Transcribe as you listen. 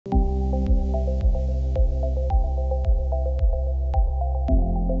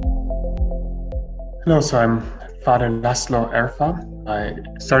Hello, so I'm Father László Erffa. I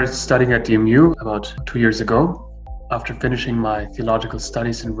started studying at DMU about 2 years ago. After finishing my theological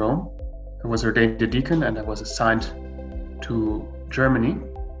studies in Rome, I was ordained a deacon and I was assigned to Germany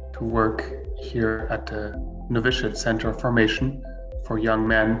to work here at the Novitiate Center of Formation for young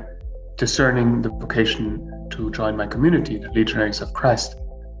men discerning the vocation to join my community, the Legionaries of Christ.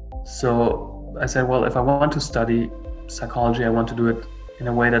 So I said, well, if I want to study psychology, I want to do it in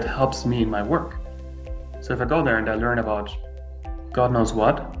a way that helps me in my work. So if I go there and I learn about God knows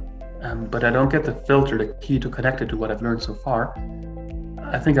what, but I don't get the filter, the key to connect it to what I've learned so far,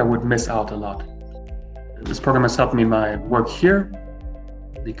 I think I would miss out a lot. This program has helped me in my work here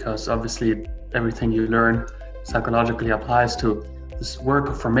because obviously everything you learn psychologically applies to this work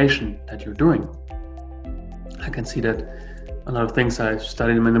of formation that you're doing. I can see that a lot of things I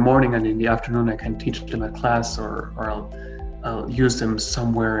study them in the morning and in the afternoon I can teach them at class or I'll use them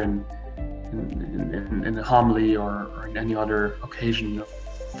somewhere in a homily or in any other occasion of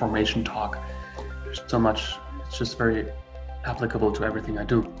formation talk. There's so much, it's just very applicable to everything I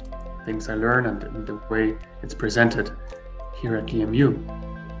do. Things I learn and the way it's presented here at DMU.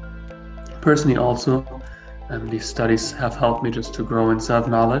 Personally also, these studies have helped me just to grow in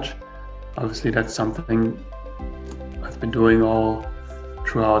self-knowledge. Obviously that's something I've been doing all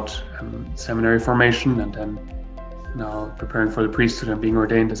throughout seminary formation and then now preparing for the priesthood and being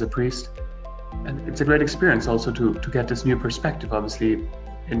ordained as a priest. And it's a great experience also to get this new perspective. Obviously,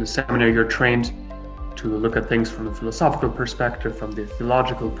 in the seminary, you're trained to look at things from a philosophical perspective, from the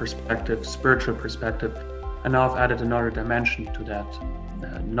theological perspective, spiritual perspective. And now I've added another dimension to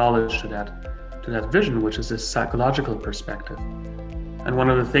that knowledge, to that vision, which is this psychological perspective. And one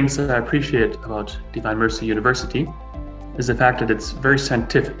of the things that I appreciate about Divine Mercy University is the fact that it's very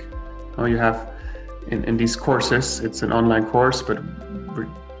scientific. You have in these courses, it's an online course, but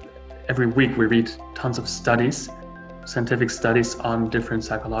every week we read tons of studies, scientific studies on different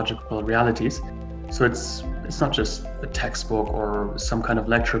psychological realities. So it's not just a textbook or some kind of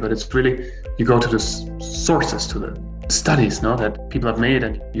lecture, but it's really, you go to the sources, to the studies that people have made,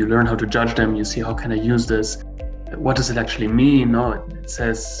 and you learn how to judge them. You see, how can I use this? What does it actually mean? It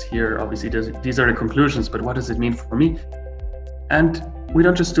says here, obviously, these are the conclusions, but what does it mean for me? And we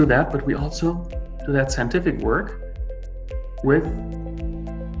don't just do that, but we also do that scientific work with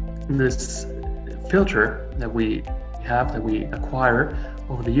this filter that we have, that we acquire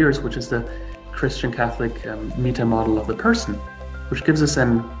over the years, which is the Christian Catholic meta model of the person, which gives us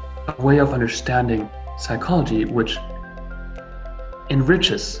a way of understanding psychology, which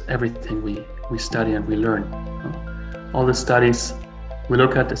enriches everything we study and we learn. All the studies we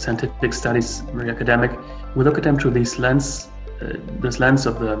look at, the scientific studies, very academic, we look at them through this lens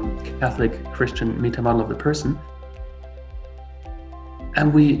of the Catholic Christian meta model of the person,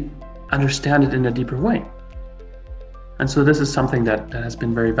 and we understand it in a deeper way. And so this is something that has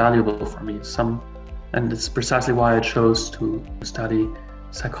been very valuable for me. And it's precisely why I chose to study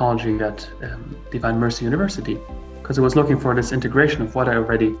psychology at Divine Mercy University, because I was looking for this integration of what I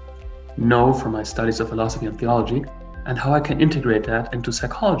already know from my studies of philosophy and theology, and how I can integrate that into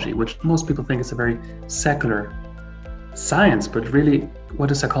psychology, which most people think is a very secular science, but really, what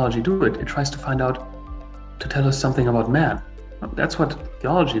does psychology do? It tries to find out, to tell us something about man. That's what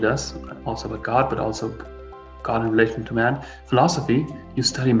theology does, also about God, but also God in relation to man. Philosophy, you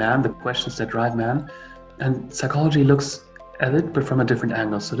study man, the questions that drive man, and psychology looks at it, but from a different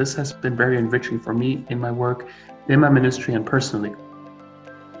angle. So this has been very enriching for me in my work, in my ministry, and personally.